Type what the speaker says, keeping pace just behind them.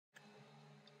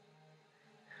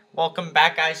Welcome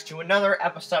back, guys, to another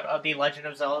episode of The Legend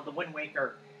of Zelda: The Wind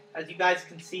Waker. As you guys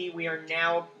can see, we are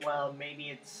now, well,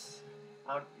 maybe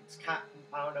I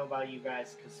don't know about you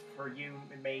guys, because for you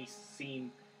it may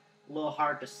seem a little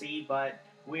hard to see, but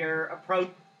we are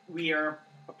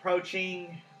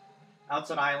approaching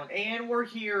Outside Island, and we're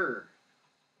here.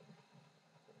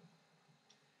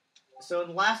 So in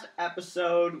the last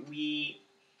episode, we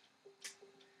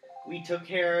took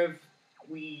care of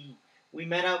we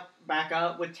met back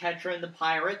up with Tetra and the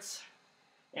pirates,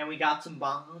 and we got some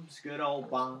bombs, good old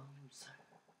bombs.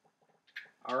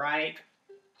 All right,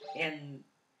 and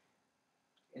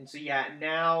so yeah,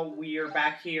 now we are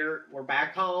back here. We're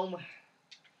back home,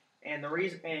 and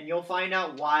you'll find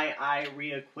out why I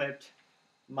re-equipped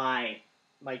my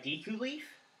Deku leaf.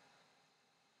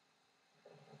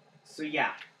 So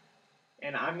yeah,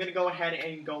 and I'm gonna go ahead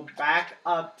and go back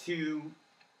up to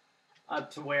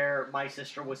where my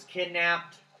sister was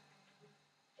kidnapped.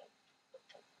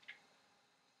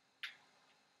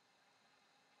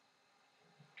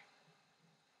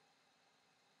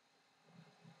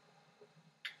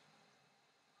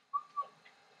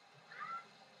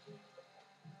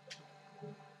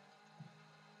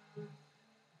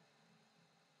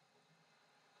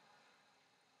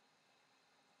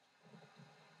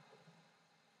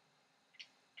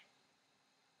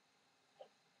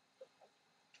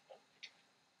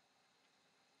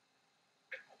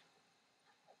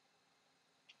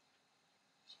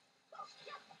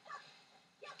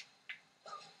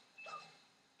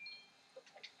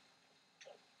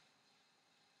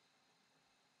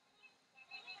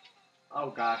 Oh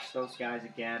gosh, those guys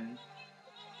again.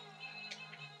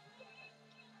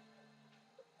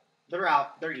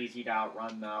 They're easy to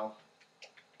outrun though.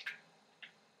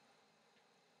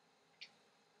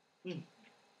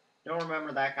 Don't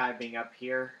remember that guy being up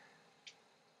here.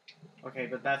 Okay,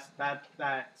 but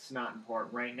that's not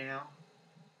important right now.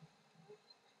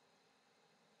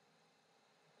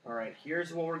 Alright,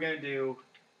 here's what we're gonna do.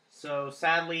 So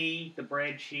sadly the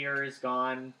bridge here is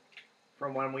gone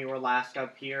from when we were last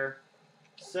up here.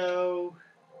 So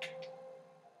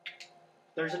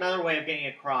there's another way of getting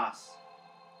across.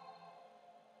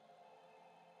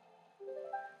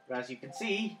 But as you can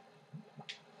see,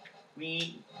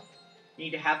 we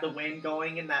need to have the wind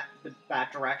going in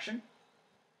that direction.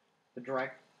 The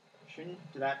direction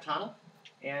to that tunnel.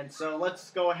 And so let's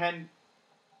go ahead and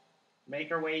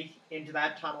make our way into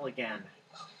that tunnel again.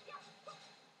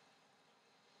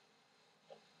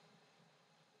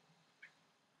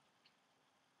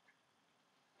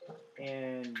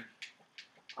 And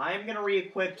I'm going to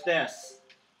re-equip this.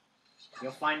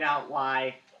 You'll find out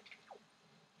why.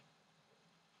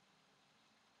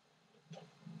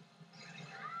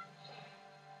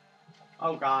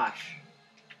 Oh gosh.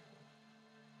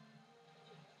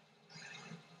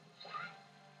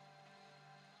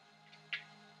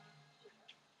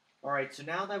 Alright, so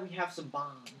now that we have some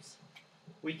bombs,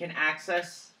 we can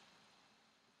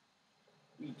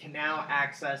now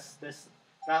access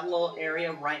that little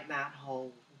area right in that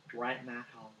hole. Right in that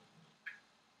hole.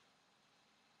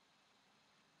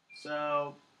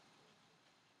 So,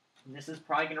 this is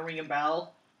probably going to ring a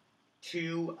bell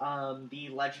to The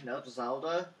Legend of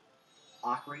Zelda: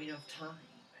 Ocarina of Time.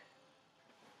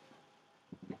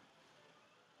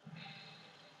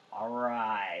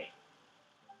 Alright.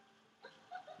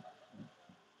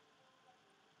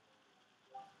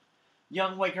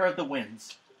 Young Waker of the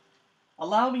Winds,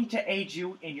 allow me to aid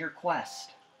you in your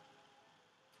quest.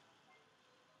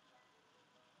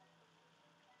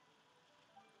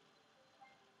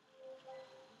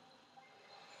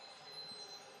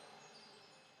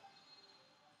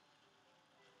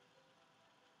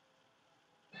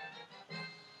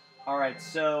 Alright,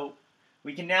 so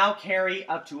we can now carry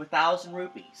up to 1,000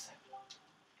 rupees.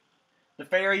 The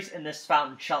fairies in this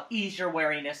fountain shall ease your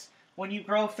weariness. When you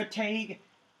grow fatigue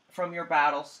from your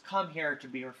battles, come here to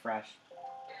be refreshed.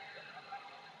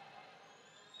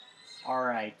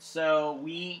 Alright, so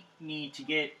we need to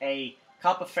get a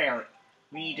cup of fairy.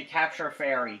 We need to capture a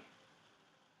fairy.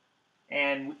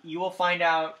 And you will find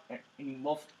out,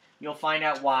 you'll find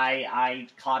out why I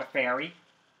caught a fairy.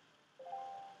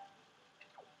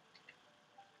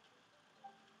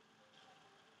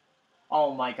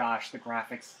 Oh my gosh, the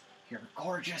graphics here are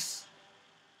gorgeous.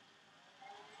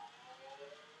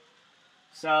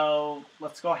 So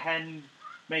let's go ahead and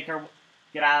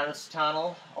get out of this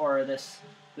tunnel, or this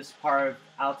part of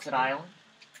Outside Island.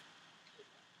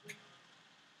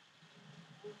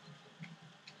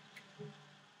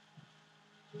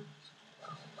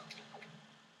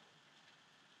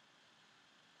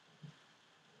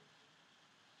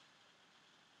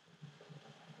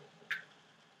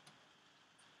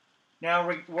 Now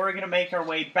we're gonna make our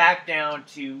way back down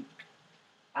to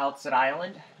Outset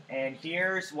Island, and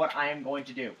here's what I am going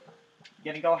to do. I'm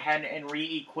gonna go ahead and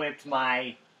re-equip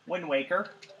my Wind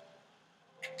Waker.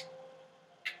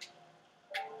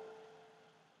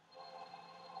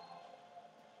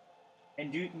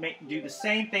 And do the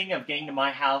same thing of getting to my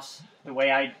house the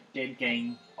way I did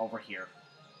getting over here.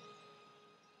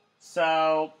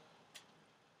 So,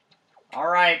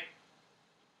 alright.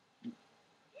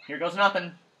 Here goes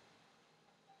nothing.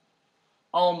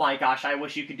 Oh my gosh, I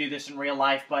wish you could do this in real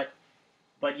life, but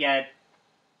yet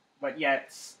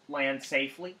land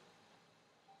safely.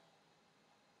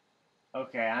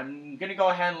 Okay, I'm gonna go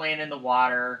ahead and land in the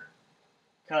water,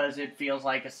 because it feels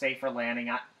like a safer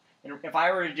landing. If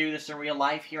I were to do this in real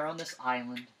life here on this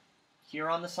island,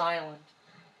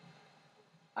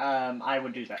 I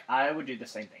would do that. I would do the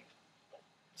same thing.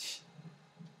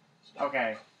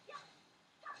 Okay.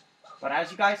 But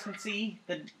as you guys can see,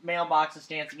 the mailbox is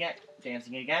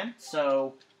dancing again.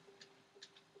 So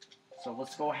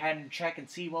let's go ahead and check and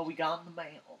see what we got in the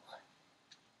mail.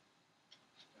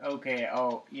 Okay.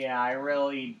 Oh yeah, I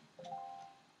really.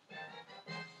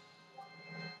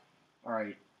 All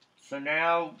right. So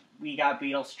now we got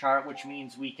Beetle's chart, which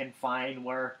means we can find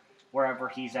wherever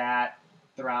he's at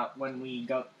throughout when we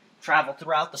travel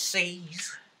throughout the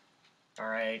seas. All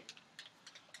right.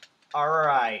 All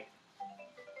right.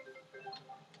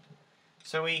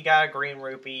 So we got a green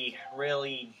rupee.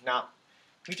 Really not.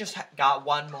 We just got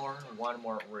one more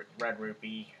red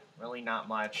rupee. Really not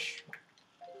much.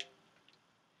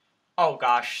 Oh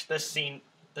gosh, this scene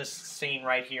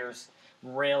right here is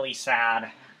really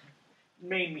sad.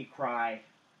 Made me cry.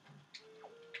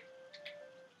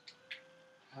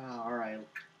 All right.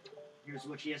 Here's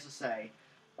what she has to say.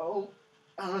 Oh,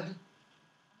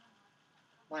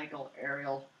 Michael,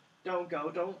 Ariel, don't go,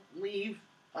 don't leave.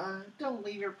 Don't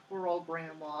leave your poor old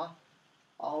grandma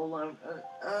all alone.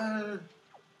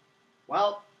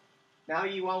 Well, now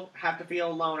you won't have to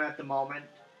feel alone at the moment.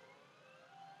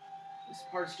 This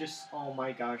part's just, oh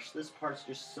my gosh, this part's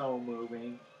just so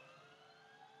moving.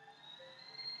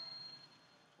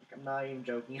 Like, I'm not even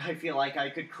joking. I feel like I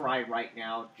could cry right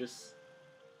now just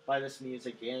by this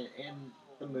music and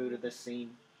the mood of this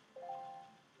scene.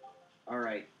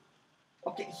 Alright.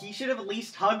 Okay, he should have at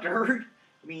least hugged her.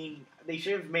 I mean, they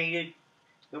should have made it,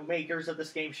 the makers of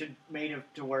this game should have made it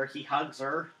to where he hugs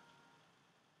her.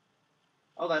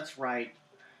 Oh, that's right.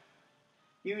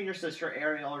 You and your sister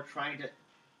Ariel are trying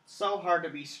so hard to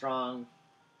be strong.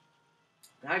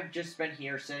 And I've just been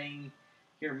here sitting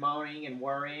here moaning and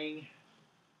worrying.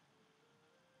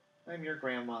 I'm your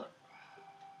grandmother.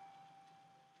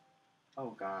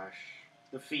 Oh gosh.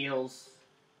 The feels.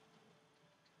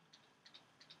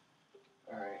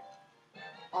 Alright.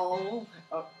 Oh,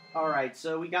 alright,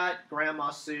 so we got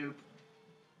grandma soup.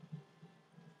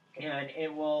 And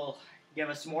it will give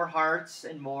us more hearts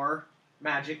and more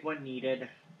magic when needed.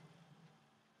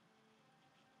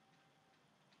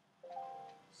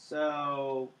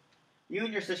 So, you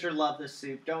and your sister love this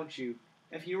soup, don't you?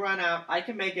 If you run out, I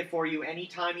can make it for you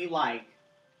anytime you like.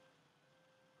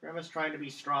 Grandma's trying to be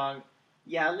strong.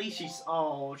 Yeah, at least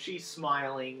she's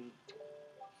smiling.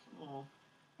 Oh.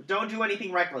 But don't do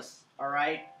anything reckless,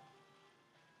 alright?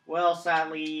 Well,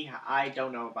 sadly, I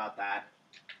don't know about that.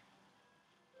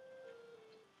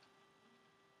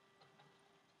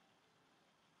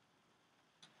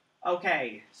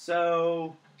 Okay,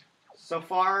 so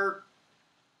far,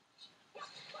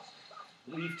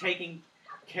 we've taken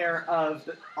care of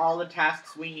all the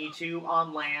tasks we need to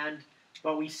on land,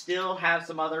 but we still have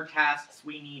some other tasks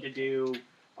we need to do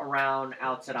around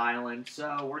Outset Island.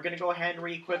 So we're going to go ahead and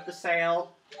re-equip the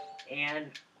sail and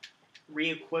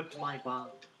re-equip my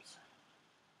bombs.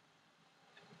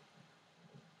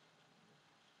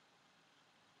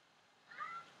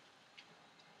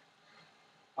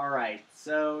 Alright,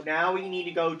 so now we need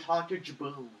to go talk to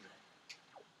Jaboon.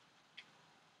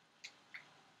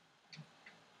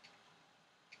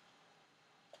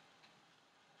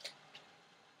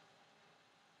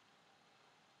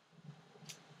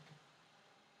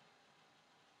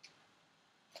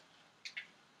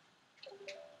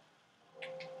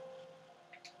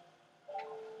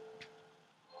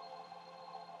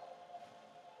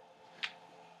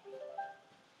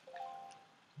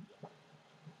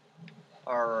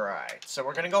 Alright, so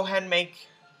we're going to go ahead and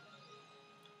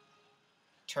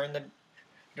turn the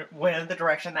wind the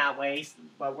direction that way,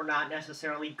 but we're not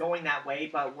necessarily going that way,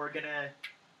 but we're going to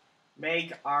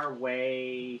make our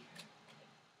way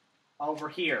over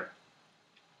here.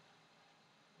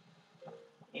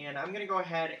 And I'm going to go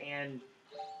ahead and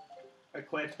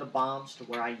equip the bombs to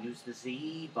where I use the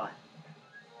Z button.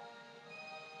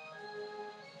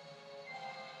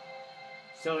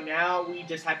 So now we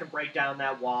just have to break down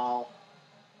that wall.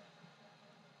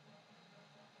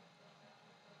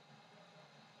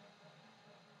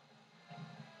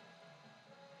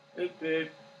 Oop, oop.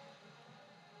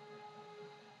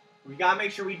 We gotta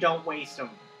make sure we don't waste them.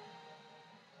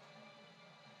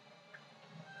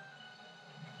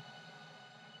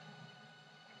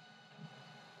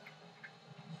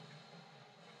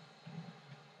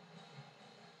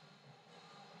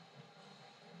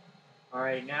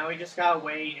 Alright, now we just gotta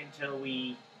wait until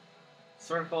we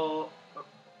circle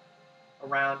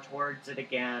around towards it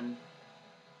again.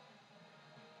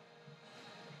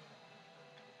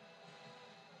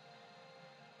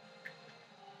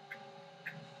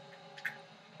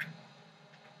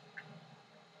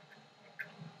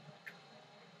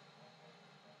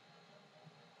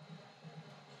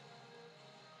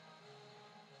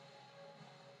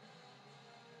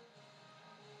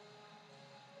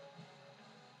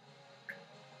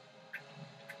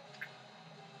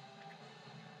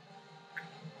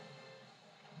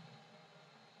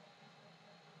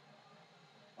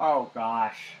 Oh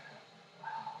gosh.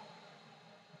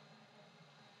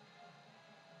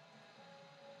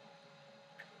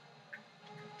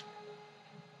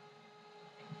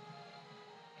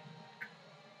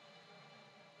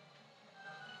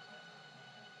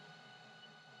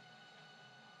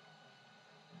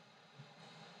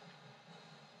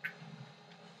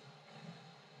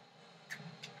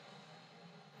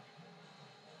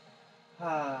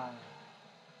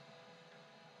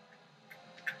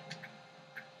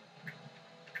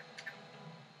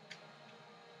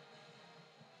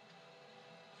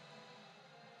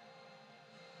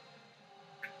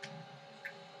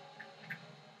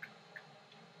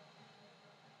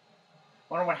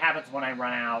 Wonder what happens when I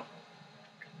run out.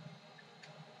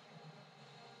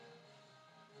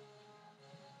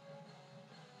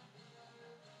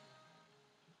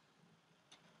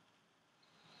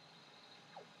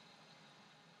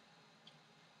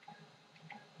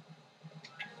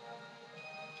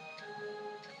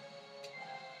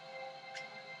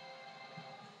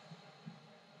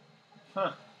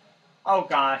 Huh. Oh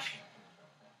gosh.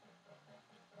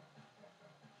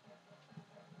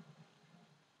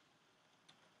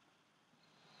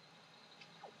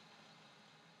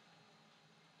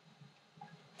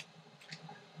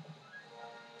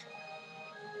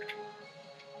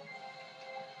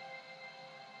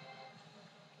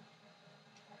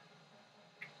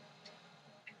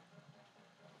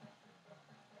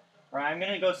 Alright, I'm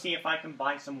gonna go see if I can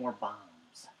buy some more bombs.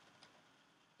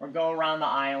 Or go around the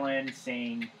island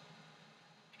saying...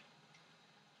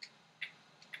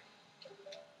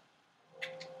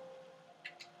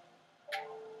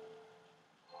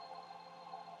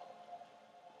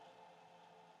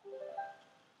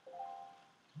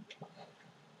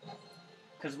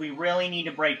 Because we really need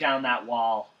to break down that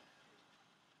wall.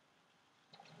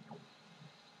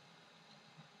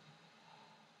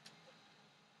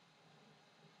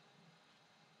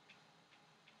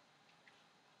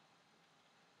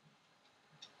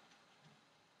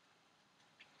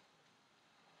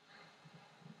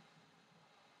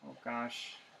 Oh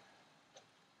gosh.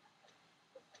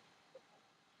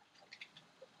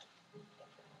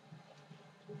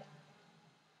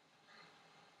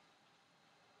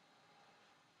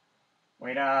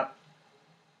 Wait up.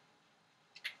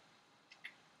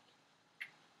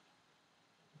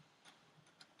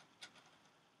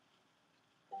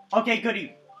 Okay,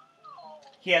 goody.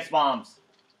 He has bombs.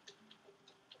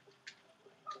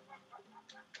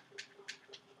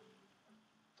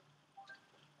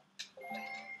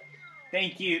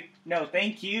 Thank you. No,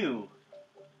 thank you.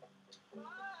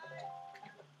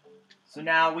 So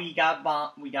now we got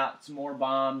some more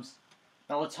bombs.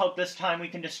 Now let's hope this time we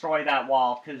can destroy that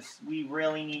wall, because we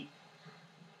really need...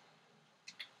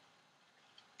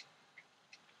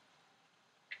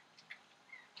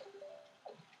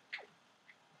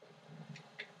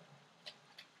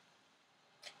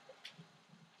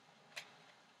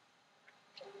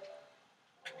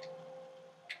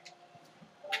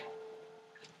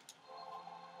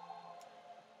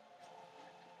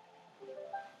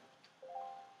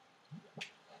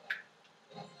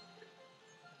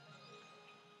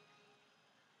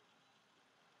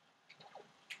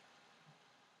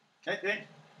 Okay.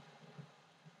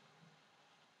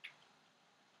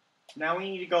 Now we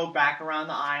need to go back around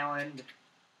the island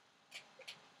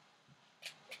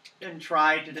and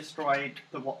try to destroy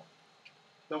the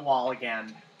wall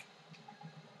again.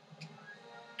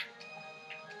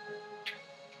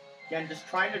 Again, just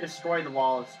trying to destroy the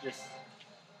wall is just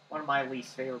one of my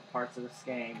least favorite parts of this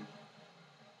game.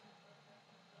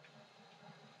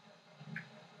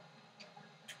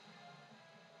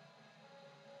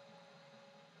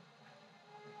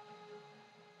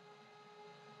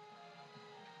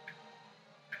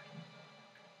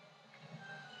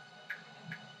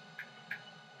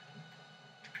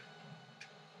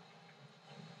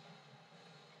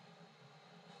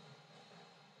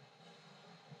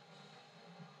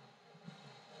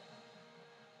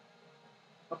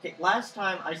 Okay, last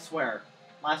time, I swear,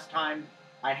 last time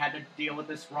I had to deal with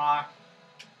this rock,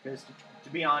 because to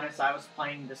be honest, I was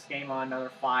playing this game on another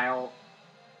file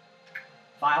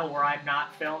where I'm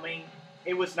not filming.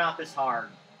 It was not this hard.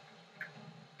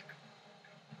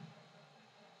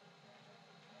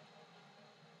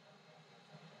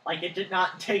 Like, it did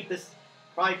not take this,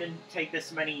 probably didn't take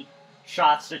this many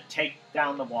shots to take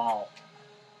down the wall.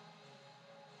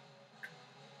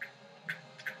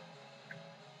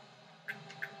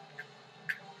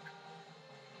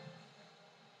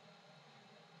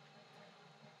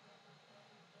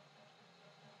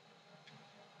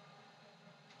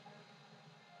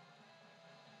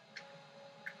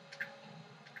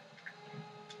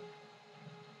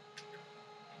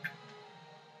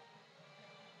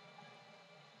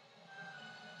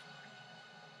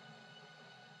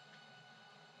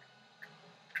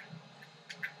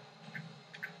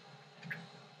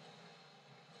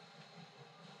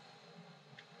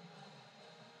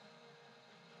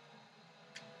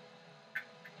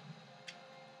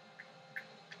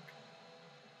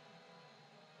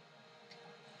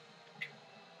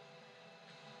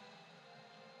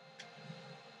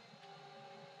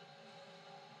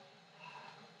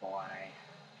 Boy.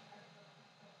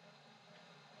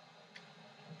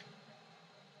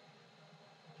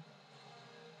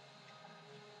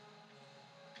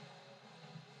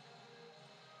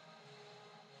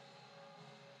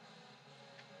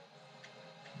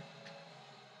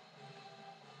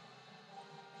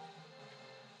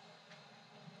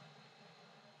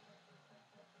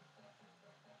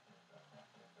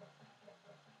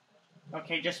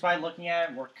 Okay, just by looking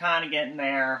at it, we're kind of getting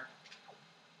there.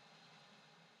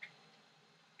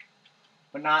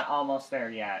 But not almost there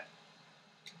yet.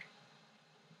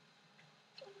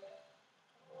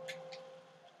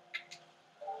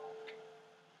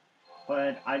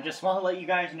 But I just want to let you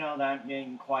guys know that I'm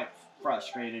getting quite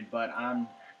frustrated, but I'm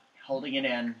holding it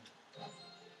in.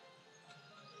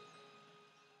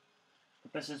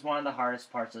 But this is one of the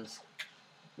hardest parts.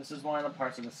 This is one of the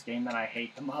parts of this game that I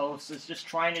hate the most. Is just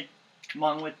trying to,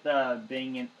 among with the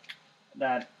being in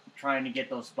that trying to get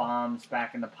those bombs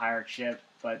back in the pirate ship.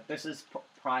 But this is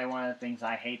probably one of the things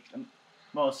I hate the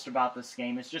most about this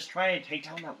game. Is just trying to take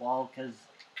down that wall, because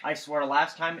I swear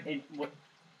last time it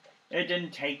didn't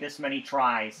take this many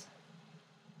tries.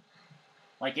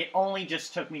 Like, it only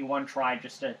just took me one try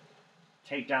just to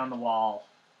take down the wall.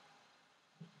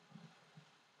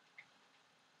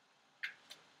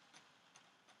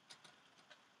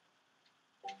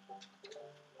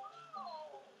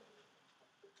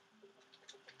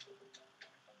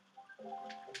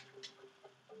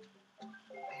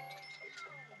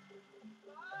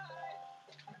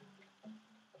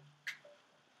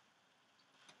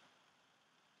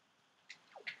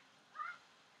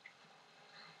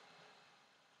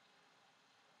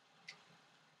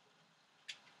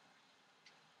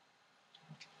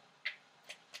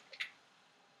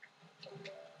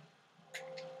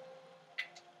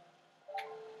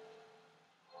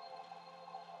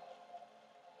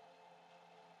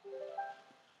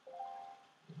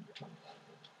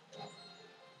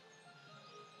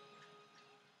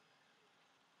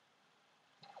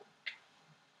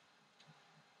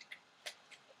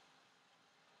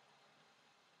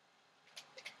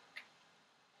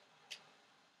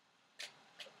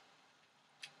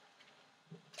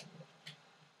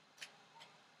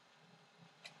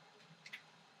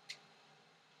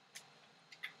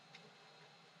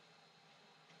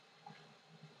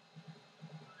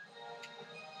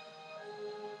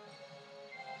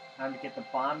 Time to get the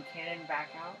bomb cannon back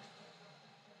out.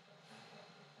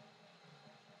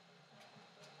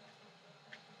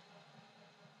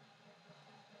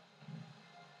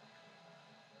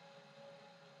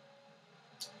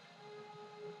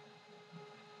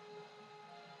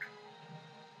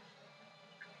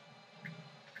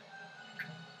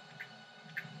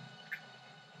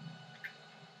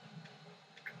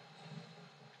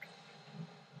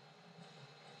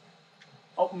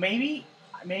 Oh, maybe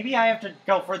I have to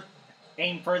go for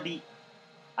aim for the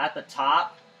at the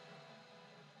top.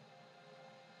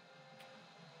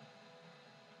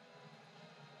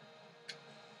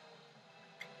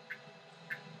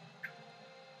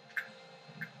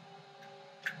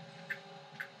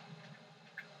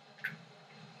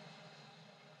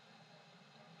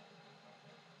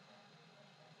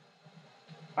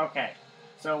 Okay,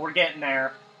 so we're getting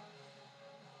there.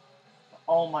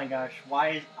 Oh my gosh,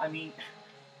 why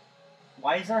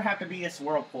does there have to be this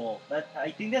whirlpool?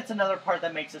 I think that's another part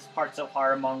that makes this part so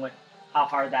hard, among with how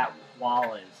hard that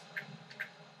wall is.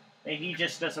 Maybe he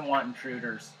just doesn't want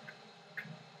intruders.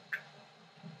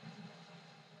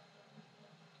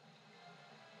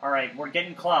 Alright, we're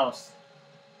getting close.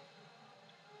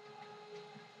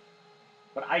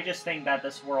 But I just think that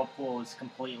this whirlpool is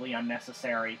completely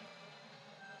unnecessary.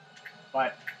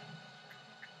 But...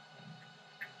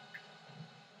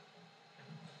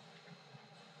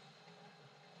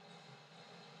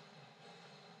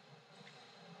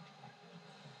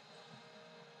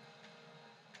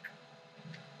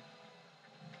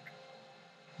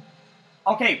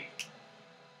 okay,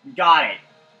 got it.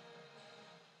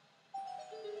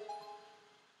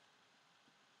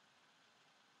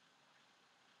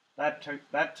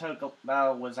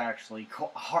 That was actually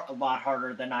a lot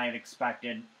harder than I had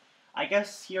expected. I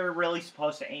guess you're really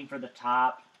supposed to aim for the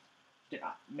top.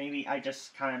 Maybe I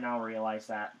just kind of now realize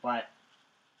that, but...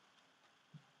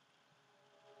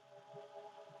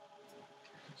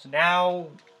 So now...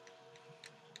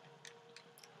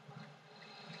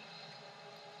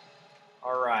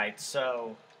 Alright,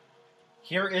 so...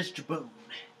 Here is Jaboon.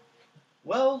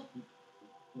 Well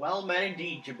met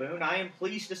indeed, Jaboon. I am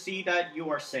pleased to see that you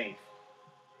are safe.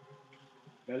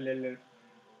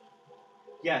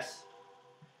 Yes.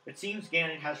 It seems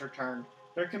Ganon has returned.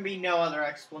 There can be no other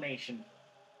explanation.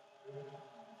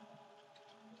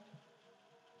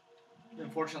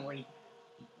 Unfortunately,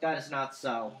 that is not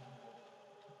so.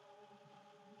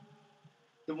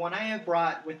 The one I have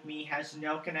brought with me has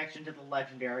no connection to the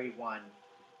legendary one,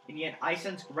 and yet I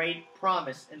sense great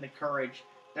promise in the courage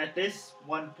that this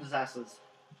one possesses.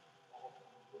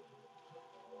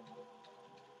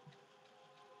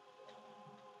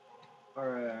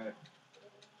 Alright.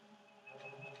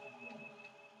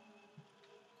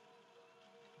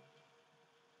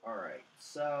 Alright,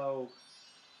 so...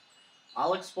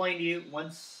 I'll explain to you,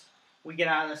 once we get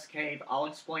out of this cave, I'll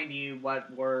explain to you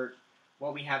what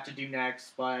we have to do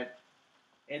next, but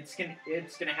it's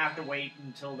gonna have to wait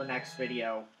until the next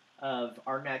video of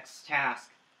our next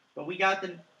task. But we got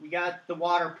the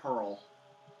water pearl.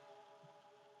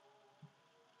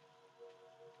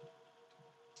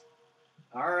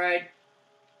 Alright.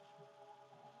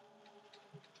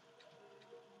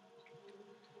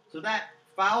 So that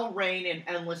foul rain and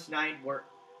endless night were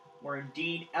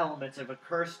indeed elements of a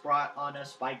curse brought on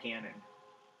us by Ganon.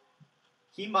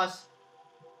 He must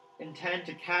intend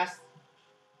to cast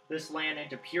this land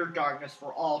into pure darkness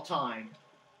for all time.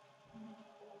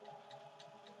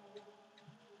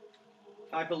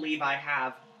 I believe I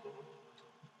have.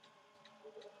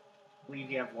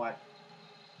 Believe you have what?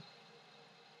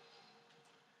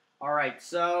 Alright,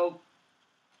 so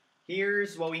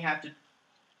here's what we have to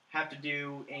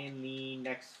do in the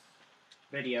next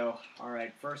video.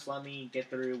 Alright, first let me get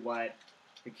through what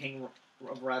the King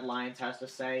of Red Lions has to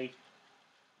say.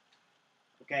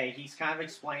 Okay, he's kind of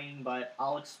explaining, but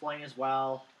I'll explain as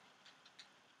well.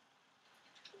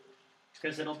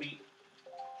 Because it'll be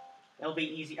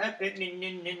easy.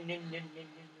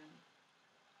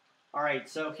 Alright,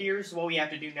 so here's what we have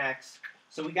to do next.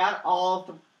 So we got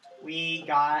all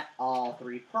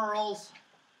three pearls.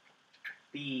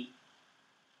 The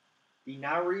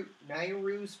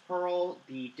Nairu's Pearl,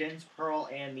 the Din's Pearl,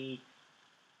 and the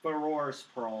Faror's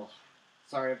Pearl.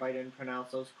 Sorry if I didn't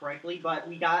pronounce those correctly, but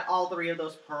we got all three of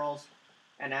those pearls.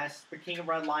 And as the King of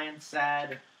Red Lions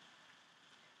said,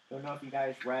 don't know if you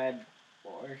guys read,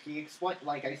 or he explained,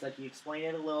 like I said, he explained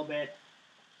it a little bit.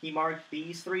 He marked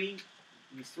these three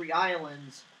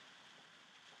islands,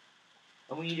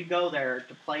 and we need to go there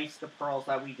to place the pearls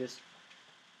that we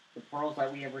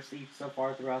have received so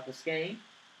far throughout this game.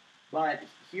 But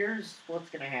here's what's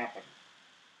going to happen.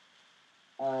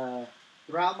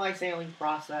 Throughout my sailing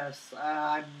process,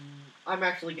 I'm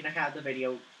actually going to have the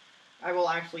video. I will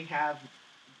actually have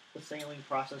the sailing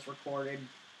process recorded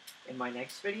in my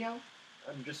next video.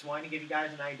 I'm just wanting to give you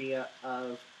guys an idea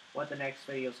of what the next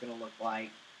video is going to look like.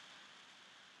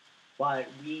 But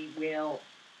we will...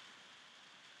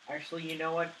 Actually, you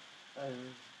know what?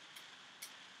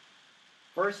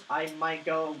 First, I might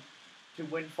go to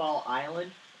Windfall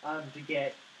Island to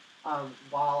get...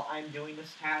 while I'm doing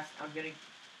this task, I'm going to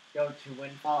go to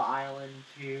Windfall Island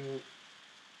to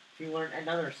learn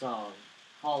another song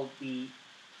called the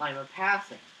Time of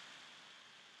Passing.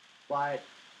 But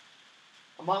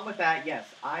along with that, yes,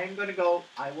 I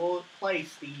will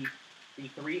place the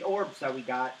three orbs that we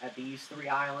got at these three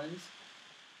islands,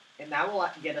 and that will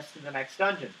get us to the next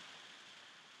dungeon.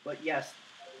 But yes,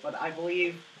 I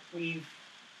believe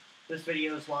this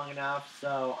video is long enough,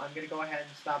 so I'm going to go ahead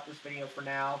and stop this video for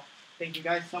now. Thank you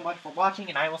guys so much for watching,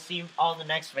 and I will see you all in the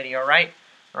next video, alright?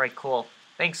 Alright, cool.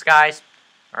 Thanks, guys.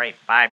 Alright, bye.